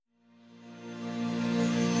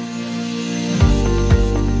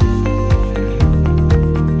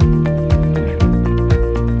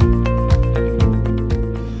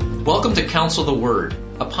Counsel the Word,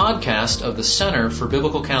 a podcast of the Center for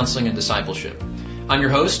Biblical Counseling and Discipleship. I'm your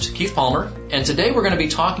host, Keith Palmer, and today we're going to be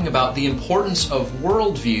talking about the importance of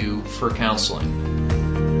worldview for counseling.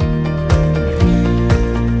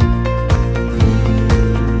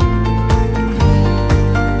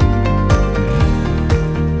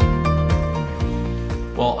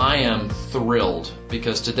 Well, I am thrilled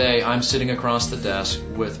because today I'm sitting across the desk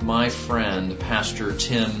with my friend, Pastor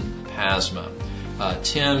Tim Pasma.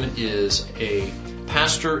 Tim is a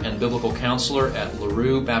pastor and biblical counselor at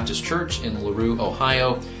LaRue Baptist Church in LaRue,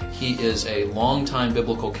 Ohio. He is a longtime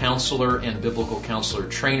biblical counselor and biblical counselor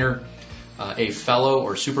trainer, a fellow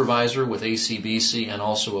or supervisor with ACBC, and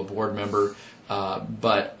also a board member.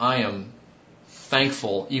 But I am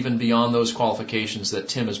thankful, even beyond those qualifications, that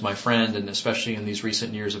Tim is my friend, and especially in these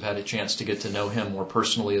recent years I've had a chance to get to know him more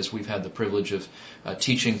personally as we've had the privilege of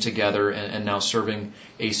teaching together and now serving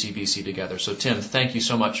ACBC together. So Tim, thank you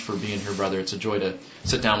so much for being here, brother. It's a joy to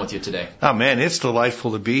sit down with you today. Oh man, it's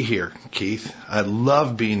delightful to be here, Keith. I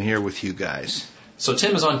love being here with you guys. So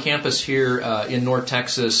Tim is on campus here in North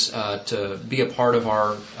Texas to be a part of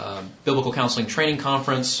our Biblical Counseling Training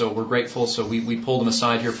Conference, so we're grateful. So we pulled him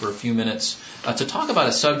aside here for a few minutes to talk about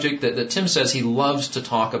a subject that Tim says he loves to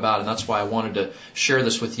talk about, and that's why I wanted to share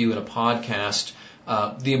this with you in a podcast,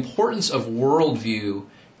 the importance of worldview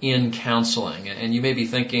in counseling. And you may be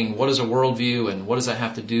thinking, what is a worldview and what does that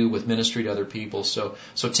have to do with ministry to other people? So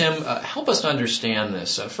Tim, help us to understand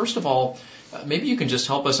this. First of all, maybe you can just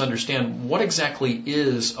help us understand what exactly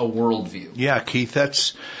is a worldview. Yeah, Keith,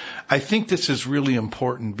 I think this is really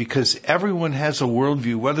important because everyone has a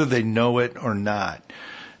worldview, whether they know it or not.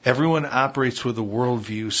 Everyone operates with a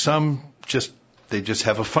worldview. Some they just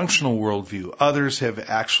have a functional worldview. Others have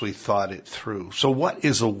actually thought it through. So what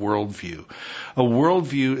is a worldview? A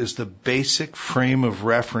worldview is the basic frame of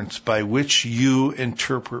reference by which you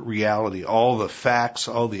interpret reality. All the facts,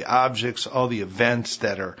 all the objects, all the events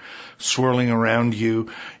that are swirling around you.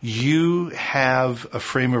 You have a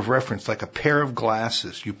frame of reference, like a pair of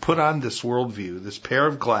glasses. You put on this worldview, this pair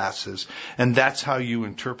of glasses, and that's how you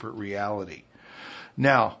interpret reality.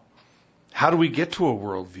 Now, how do we get to a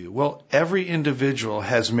worldview? Well, every individual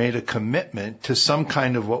has made a commitment to some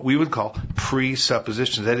kind of what we would call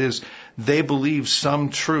presuppositions. That is, they believe some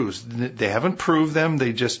truths. They haven't proved them.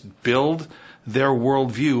 They just build their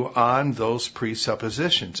worldview on those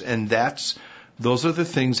presuppositions. And those are the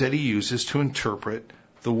things that he uses to interpret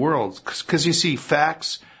the world. Because you see,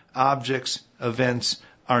 facts, objects, events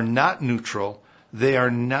are not neutral. They are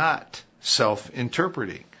not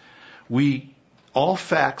self-interpreting. All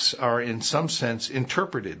facts are, in some sense,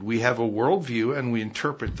 interpreted. We have a worldview, and we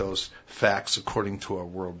interpret those facts according to our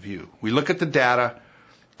worldview. We look at the data,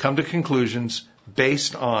 come to conclusions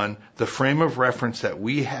based on the frame of reference that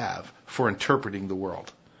we have for interpreting the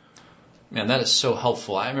world. Man, that is so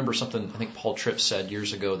helpful. I remember something I think Paul Tripp said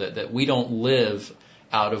years ago, that we don't live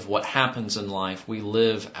out of what happens in life. We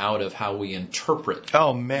live out of how we interpret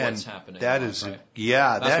what's happening. That is, right?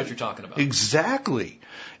 Yeah. That's what you're talking about. Exactly.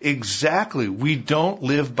 We don't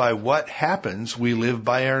live by what happens. We live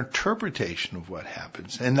by our interpretation of what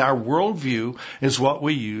happens. And our worldview is what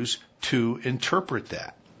we use to interpret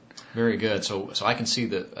that. Very good. So I can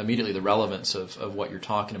see immediately the relevance of what you're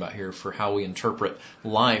talking about here for how we interpret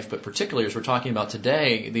life, but particularly as we're talking about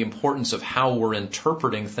today, the importance of how we're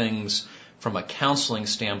interpreting things from a counseling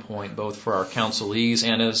standpoint, both for our counselees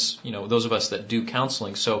and as those of us that do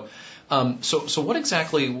counseling. So what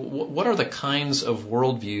exactly? What are the kinds of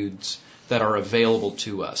worldviews that are available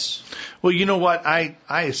to us? Well, you know what? I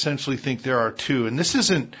essentially think there are two, and this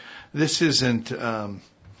isn't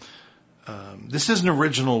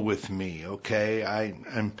original with me. Okay,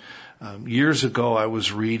 years ago I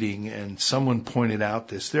was reading, and someone pointed out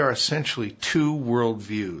this. There are essentially two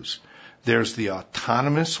worldviews. There's the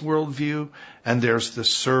autonomous worldview, and there's the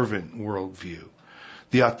servant worldview.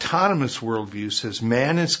 The autonomous worldview says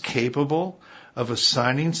man is capable of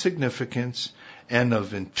assigning significance and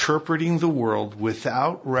of interpreting the world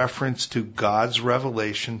without reference to God's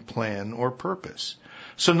revelation, plan, or purpose.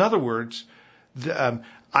 So in other words,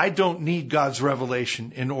 I don't need God's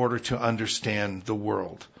revelation in order to understand the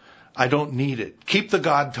world. I don't need it. Keep the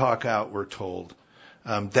God talk out, we're told.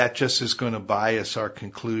 That just is going to bias our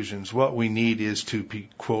conclusions. What we need is to be,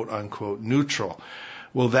 quote unquote, neutral.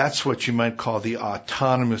 Well, that's what you might call the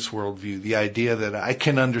autonomous worldview, the idea that I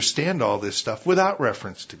can understand all this stuff without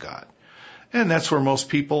reference to God. And that's where most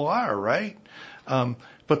people are, right?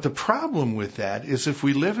 But the problem with that is if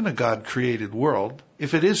we live in a God-created world,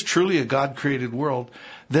 if it is truly a God-created world,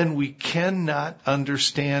 then we cannot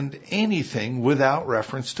understand anything without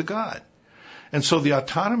reference to God. And so the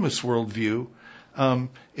autonomous worldview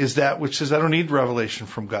is that which says, I don't need revelation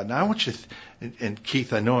from God. Now I want you, and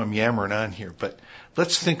Keith, I know I'm yammering on here, but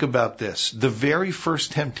let's think about this. The very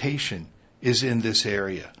first temptation is in this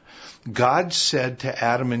area. God said to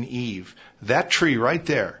Adam and Eve, that tree right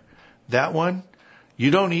there, that one, you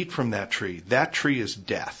don't eat from that tree. That tree is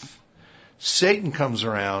death. Satan comes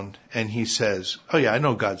around and he says, oh yeah, I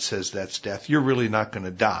know God says that's death. You're really not going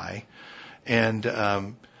to die.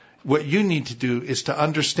 And what you need to do is to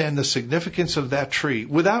understand the significance of that tree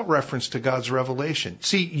without reference to God's revelation.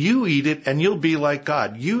 See, you eat it and you'll be like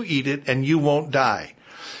God. You eat it and you won't die.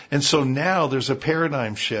 And so now there's a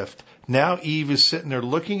paradigm shift. Now Eve is sitting there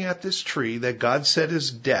looking at this tree that God said is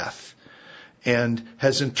death and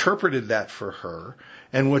has interpreted that for her.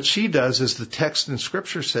 And what she does is the text in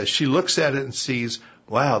Scripture says, she looks at it and sees,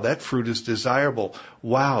 wow, that fruit is desirable.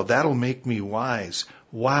 Wow, that'll make me wise.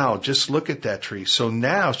 Wow, just look at that tree. So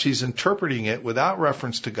now she's interpreting it without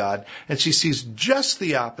reference to God, and she sees just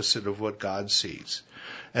the opposite of what God sees.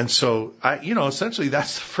 And so, essentially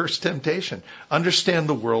that's the first temptation. Understand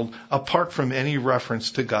the world apart from any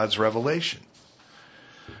reference to God's revelation.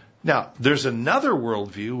 Now, there's another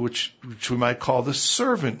worldview, which we might call the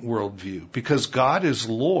servant worldview, because God is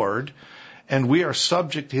Lord and we are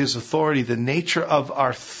subject to His authority. The nature of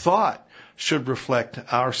our thought should reflect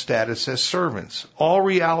our status as servants. All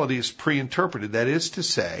reality is pre-interpreted. That is to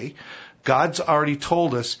say, God's already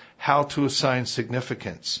told us how to assign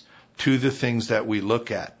significance to the things that we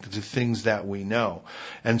look at, the things that we know.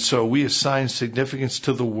 And so we assign significance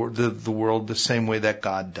to the world the same way that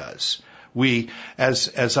God does. We,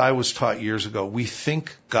 as I was taught years ago, we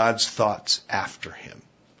think God's thoughts after Him.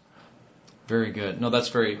 Very good. No, that's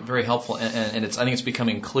very, very helpful, and I think it's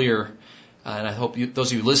becoming clear, and I hope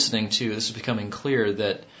those of you listening too, this is becoming clear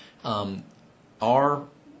that our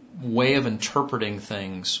way of interpreting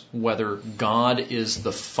things, whether God is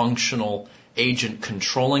the functional agent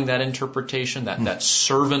controlling that interpretation, that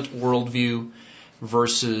servant worldview,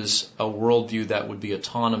 versus a worldview that would be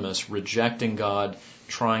autonomous, rejecting God,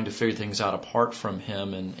 trying to figure things out apart from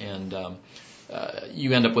Him, and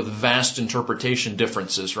you end up with vast interpretation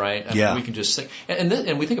differences, right? I mean, we can just think,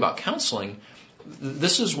 and we think about counseling.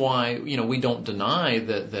 This is why we don't deny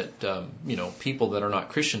that people that are not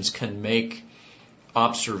Christians can make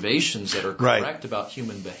observations that are correct about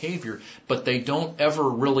human behavior, but they don't ever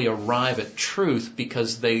really arrive at truth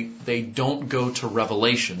because they don't go to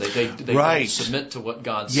revelation. They don't submit to what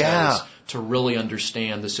God says to really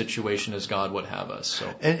understand the situation as God would have us. So,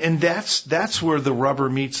 and that's where the rubber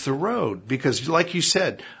meets the road, because like you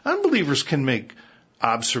said, unbelievers can make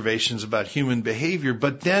observations about human behavior,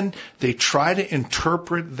 but then they try to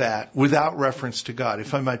interpret that without reference to God.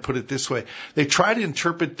 If I might put it this way, they try to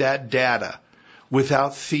interpret that data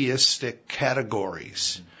without theistic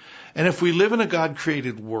categories. And if we live in a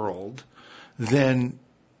God-created world, then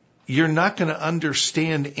you're not going to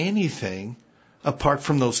understand anything apart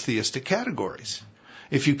from those theistic categories.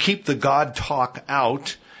 If you keep the God talk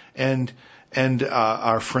out, and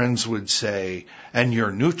our friends would say, and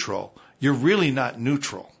you're neutral, you're really not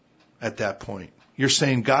neutral at that point. You're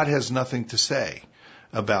saying God has nothing to say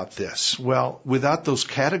about this. Well, without those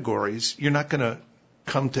categories, you're not going to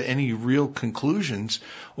come to any real conclusions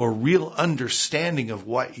or real understanding of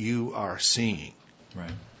what you are seeing.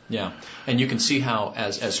 Right. Yeah. And you can see how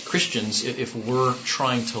as Christians, if we're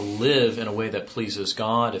trying to live in a way that pleases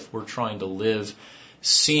God, if we're trying to live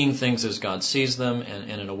seeing things as God sees them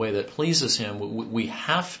and in a way that pleases Him, we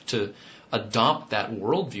have to adopt that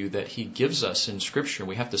worldview that He gives us in Scripture.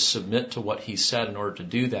 We have to submit to what He said in order to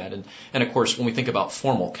do that. And of course, when we think about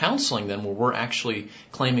formal counseling, then where we're actually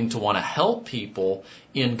claiming to want to help people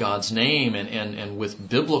in God's name and with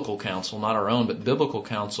biblical counsel, not our own, but biblical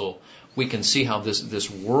counsel, we can see how this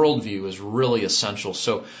worldview is really essential.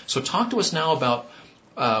 So talk to us now about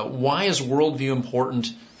why is worldview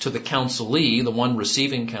important to the counselee, the one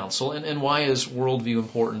receiving counsel, and why is worldview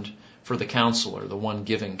important for the counselor, the one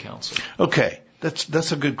giving counsel? Okay,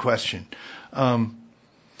 that's a good question.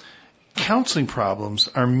 Counseling problems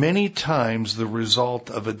are many times the result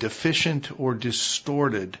of a deficient or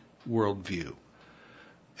distorted worldview.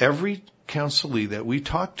 Every counselee that we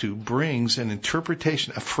talk to brings an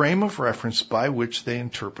interpretation, a frame of reference by which they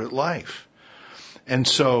interpret life. And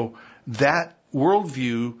so that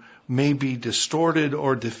worldview may be distorted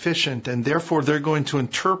or deficient, and therefore they're going to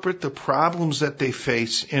interpret the problems that they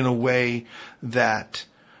face in a way that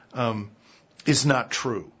is not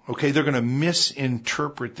true. Okay, they're going to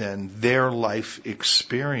misinterpret then their life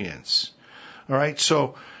experience. All right,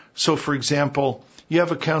 so for example, you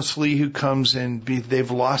have a counselee who comes and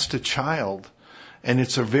they've lost a child, And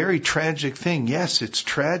it's a very tragic thing. Yes, it's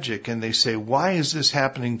tragic. And they say, why is this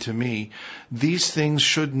happening to me? These things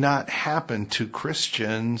should not happen to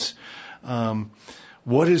Christians.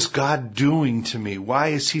 What is God doing to me? Why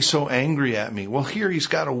is he so angry at me? Well, here he's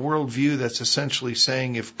got a worldview that's essentially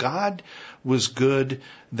saying if God was good,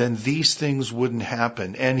 then these things wouldn't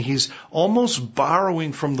happen. And he's almost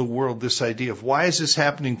borrowing from the world this idea of why is this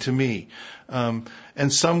happening to me?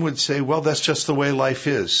 And some would say, well, that's just the way life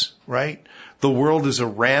is, right? The world is a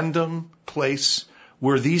random place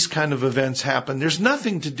where these kind of events happen. There's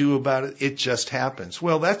nothing to do about it. It just happens.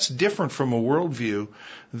 Well, that's different from a worldview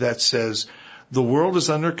that says the world is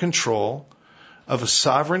under control of a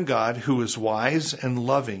sovereign God who is wise and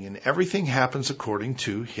loving, and everything happens according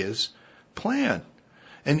to his plan.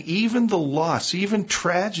 And even the loss, even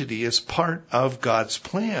tragedy is part of God's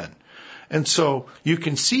plan. And so you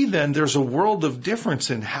can see then there's a world of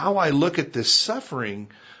difference in how I look at this suffering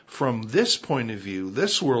from this point of view,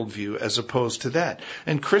 this worldview, as opposed to that.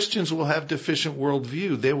 And Christians will have deficient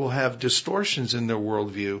worldview. They will have distortions in their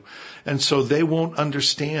worldview. And so they won't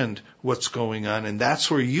understand what's going on. And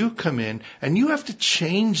that's where you come in, and you have to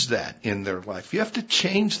change that in their life. You have to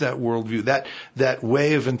change that worldview, that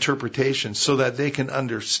way of interpretation, so that they can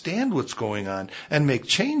understand what's going on and make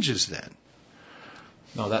changes then.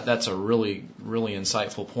 No, that's a really, really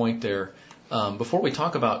insightful point there. Before we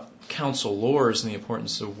talk about counselors and the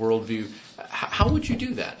importance of worldview, how would you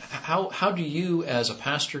do that? How do you, as a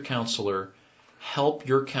pastor counselor, help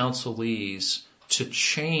your counselees to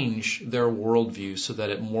change their worldview so that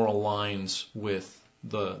it more aligns with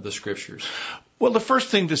the Scriptures? Well, the first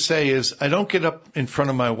thing to say is I don't get up in front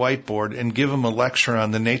of my whiteboard and give them a lecture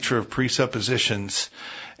on the nature of presuppositions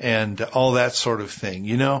and all that sort of thing.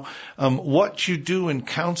 You know, what you do in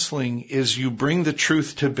counseling is you bring the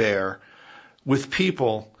truth to bear with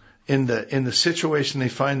people in the situation they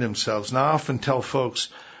find themselves. And I often tell folks,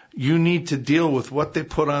 you need to deal with what they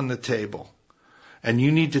put on the table. And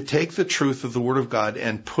you need to take the truth of the Word of God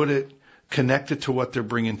and connect it to what they're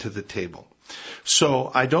bringing to the table.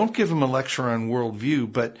 So I don't give them a lecture on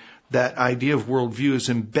worldview, but that idea of worldview is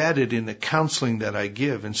embedded in the counseling that I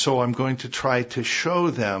give. And so I'm going to try to show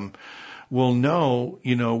them, well, no,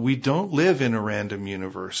 we don't live in a random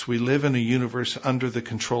universe. We live in a universe under the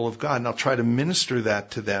control of God. And I'll try to minister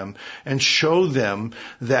that to them and show them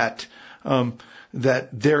that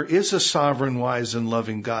there is a sovereign, wise, and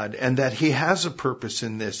loving God, and that he has a purpose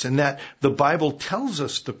in this, and that the Bible tells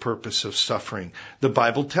us the purpose of suffering. The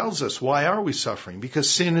Bible tells us, why are we suffering? Because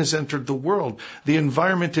sin has entered the world. The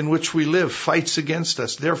environment in which we live fights against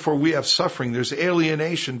us. Therefore, we have suffering. There's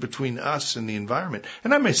alienation between us and the environment.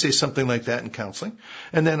 And I may say something like that in counseling,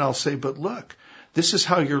 and then I'll say, but look, this is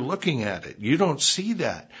how you're looking at it. You don't see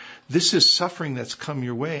that. This is suffering that's come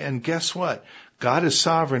your way. And guess what? God is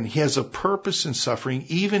sovereign. He has a purpose in suffering,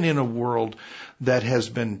 even in a world that has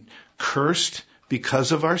been cursed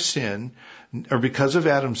because of our sin, or because of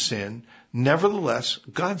Adam's sin. Nevertheless,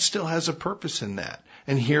 God still has a purpose in that.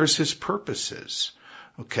 And here's his purposes.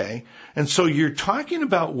 Okay? And so you're talking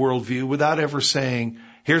about worldview without ever saying,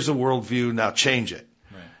 here's a worldview, now change it.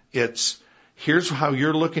 Right. It's, here's how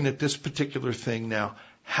you're looking at this particular thing now.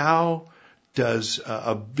 How does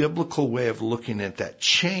a biblical way of looking at that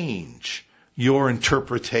change your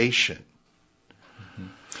interpretation? Mm-hmm.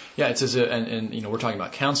 Yeah, it's as and we're talking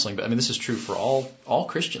about counseling, but I mean this is true for all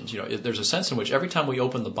Christians. There's a sense in which every time we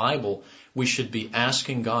open the Bible, we should be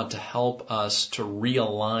asking God to help us to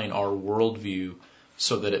realign our worldview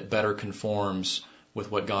so that it better conforms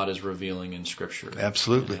with what God is revealing in Scripture.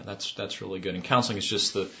 Absolutely, and that's really good. And counseling is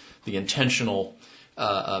just the intentional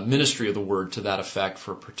ministry of the Word to that effect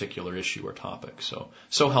for a particular issue or topic.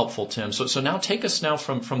 So helpful, Tim. So now take us now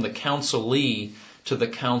from the counselee to the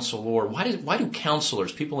counselor. Why do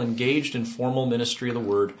counselors, people engaged in formal ministry of the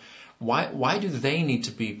Word, why do they need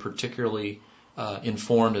to be particularly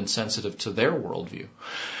informed and sensitive to their worldview?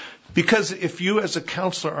 Because if you as a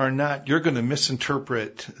counselor are not, you're going to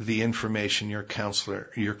misinterpret the information your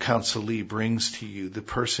counselee brings to you, the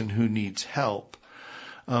person who needs help.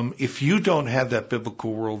 If you don't have that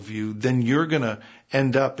biblical worldview, then you're going to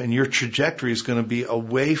end up, and your trajectory is going to be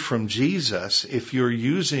away from Jesus if you're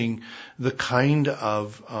using the kind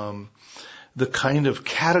of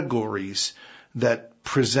categories that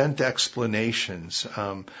present explanations.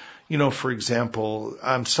 For example,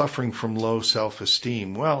 I'm suffering from low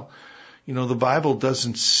self-esteem. Well, the Bible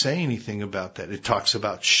doesn't say anything about that. It talks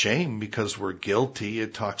about shame because we're guilty.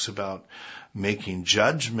 It talks about making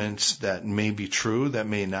judgments that may be true, that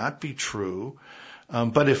may not be true.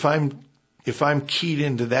 But if I'm keyed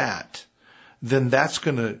into that, then that's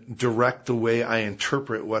going to direct the way I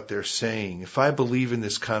interpret what they're saying. If I believe in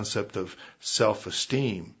this concept of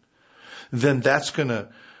self-esteem, then that's going to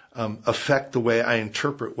affect the way I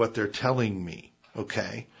interpret what they're telling me.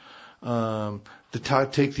 Okay?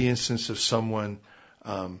 Take the instance of someone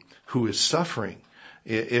who is suffering.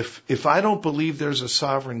 If I don't believe there's a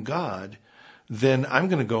sovereign God, then I'm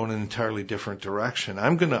going to go in an entirely different direction.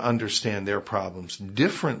 I'm going to understand their problems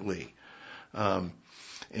differently.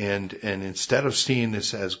 And instead of seeing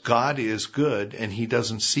this as God is good and he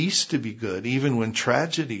doesn't cease to be good, even when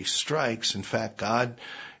tragedy strikes, in fact, God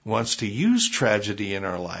wants to use tragedy in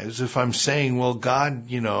our lives. If I'm saying, well, God,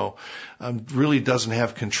 really doesn't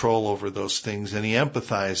have control over those things and he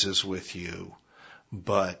empathizes with you,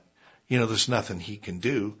 but, there's nothing he can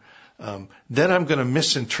do, then I'm going to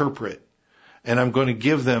misinterpret and I'm going to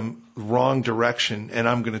give them wrong direction, and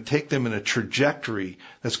I'm going to take them in a trajectory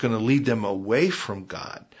that's going to lead them away from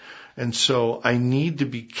God. And so I need to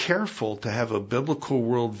be careful to have a biblical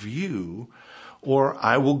worldview, or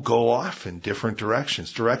I will go off in different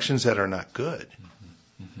directions that are not good.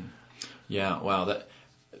 Mm-hmm. Yeah, wow.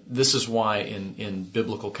 This is why in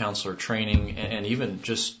biblical counselor training, and even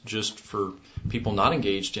just for people not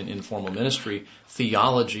engaged in informal ministry,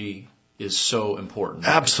 theology is so important.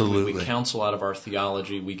 Absolutely. We counsel out of our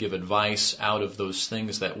theology. We give advice out of those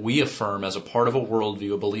things that we affirm as a part of a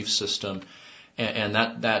worldview, a belief system, and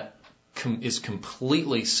that is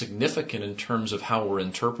completely significant in terms of how we're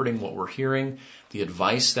interpreting what we're hearing, the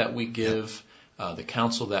advice that we give, the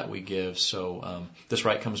counsel that we give. So this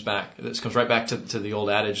comes right back to the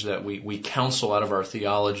old adage that we counsel out of our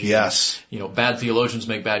theology. Yes. Bad theologians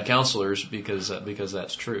make bad counselors because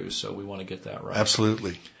that's true. So we want to get that right.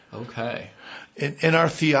 Absolutely. Okay. And our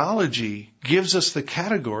theology gives us the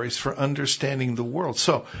categories for understanding the world.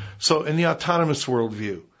 So in the autonomous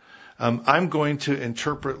worldview, I'm going to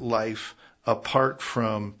interpret life apart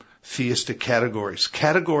from theistic categories.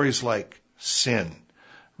 Categories like sin,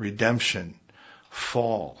 redemption,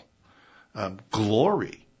 fall,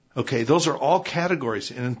 glory. Okay, those are all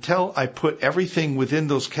categories. And until I put everything within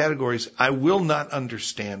those categories, I will not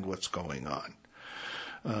understand what's going on.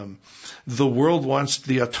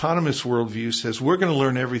 The autonomous worldview says we're going to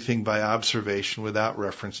learn everything by observation without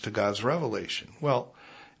reference to God's revelation. Well,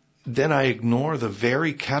 then I ignore the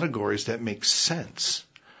very categories that make sense.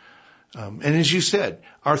 And as you said,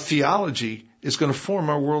 our theology is going to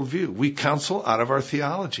form our worldview. We counsel out of our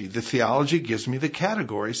theology. The theology gives me the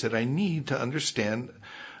categories that I need to understand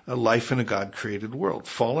a life in a God-created world.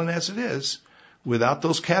 Fallen as it is, without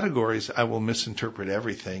those categories, I will misinterpret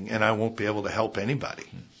everything, and I won't be able to help anybody.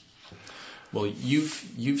 Well,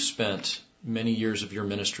 you've spent many years of your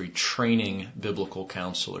ministry training biblical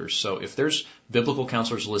counselors. So if there's biblical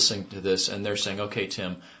counselors listening to this and they're saying, okay,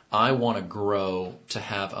 Tim, I want to grow to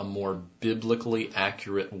have a more biblically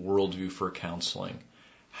accurate worldview for counseling,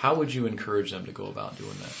 how would you encourage them to go about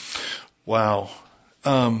doing that? Wow.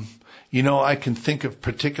 I can think of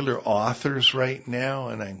particular authors right now,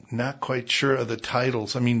 and I'm not quite sure of the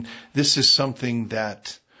titles. I mean, this is something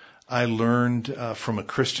that I learned from a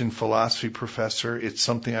Christian philosophy professor. It's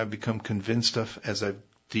something I've become convinced of as I've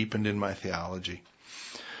deepened in my theology.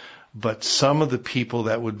 But some of the people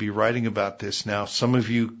that would be writing about this now, some of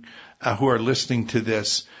you who are listening to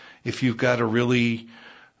this, if you've got a really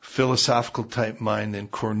philosophical type mind, then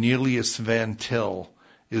Cornelius Van Til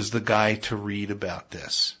is the guy to read about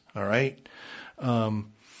this. All right? And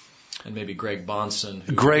maybe Greg Bahnsen.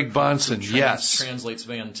 Yes. Translates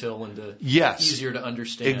Van Til into easier to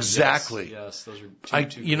understand. Exactly. Yes, those are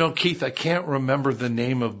two. Keith, I can't remember the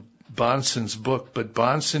name of Bahnsen's book, but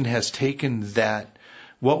Bahnsen has taken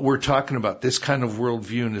what we're talking about, this kind of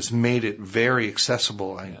worldview, and has made it very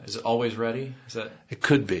accessible. Is it Always Ready? It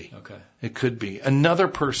could be. Okay. It could be. Another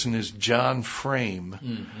person is John Frame,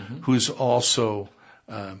 who's also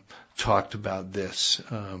talked about this.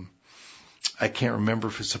 I can't remember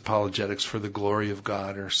if it's Apologetics for the Glory of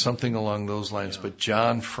God or something along those lines, but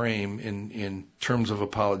John Frame, in terms of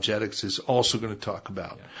apologetics, is also going to talk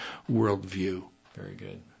about worldview. Very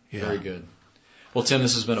good. Yeah. Very good. Well, Tim,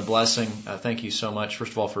 this has been a blessing. Thank you so much,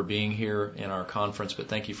 first of all, for being here in our conference, but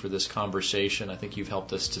thank you for this conversation. I think you've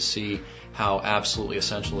helped us to see how absolutely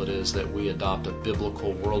essential it is that we adopt a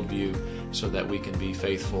biblical worldview so that we can be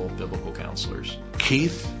faithful biblical counselors.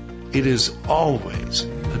 Keith, it is always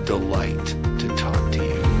a delight to talk to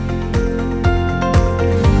you.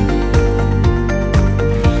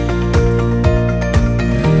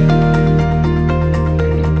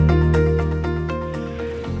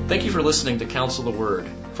 Thank you for listening to Counsel the Word.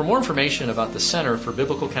 For more information about the Center for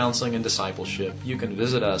Biblical Counseling and Discipleship, you can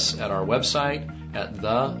visit us at our website at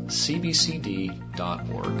thecbcd.org.